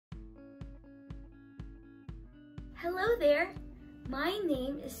Hello there, my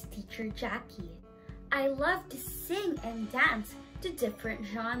name is Teacher Jackie. I love to sing and dance to different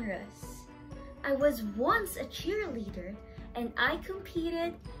genres. I was once a cheerleader and I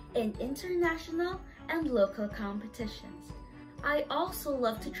competed in international and local competitions. I also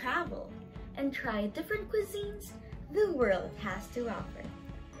love to travel and try different cuisines the world has to offer.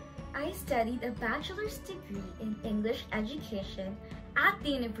 I studied a bachelor's degree in English education at the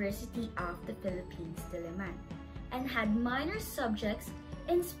University of the Philippines, Diliman, and had minor subjects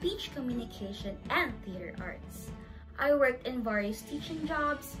in speech communication and theater arts. I worked in various teaching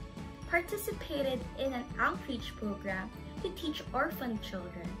jobs, participated in an outreach program to teach orphan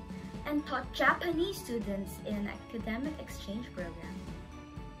children, and taught Japanese students in an academic exchange program.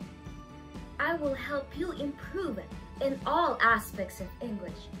 I will help you improve in all aspects of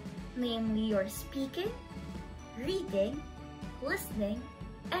English, namely your speaking, reading, listening,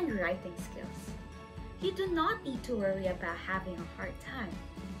 and writing skills. You do not need to worry about having a hard time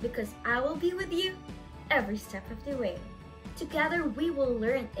because I will be with you every step of the way. Together we will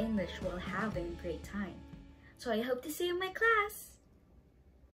learn English while having a great time. So I hope to see you in my class.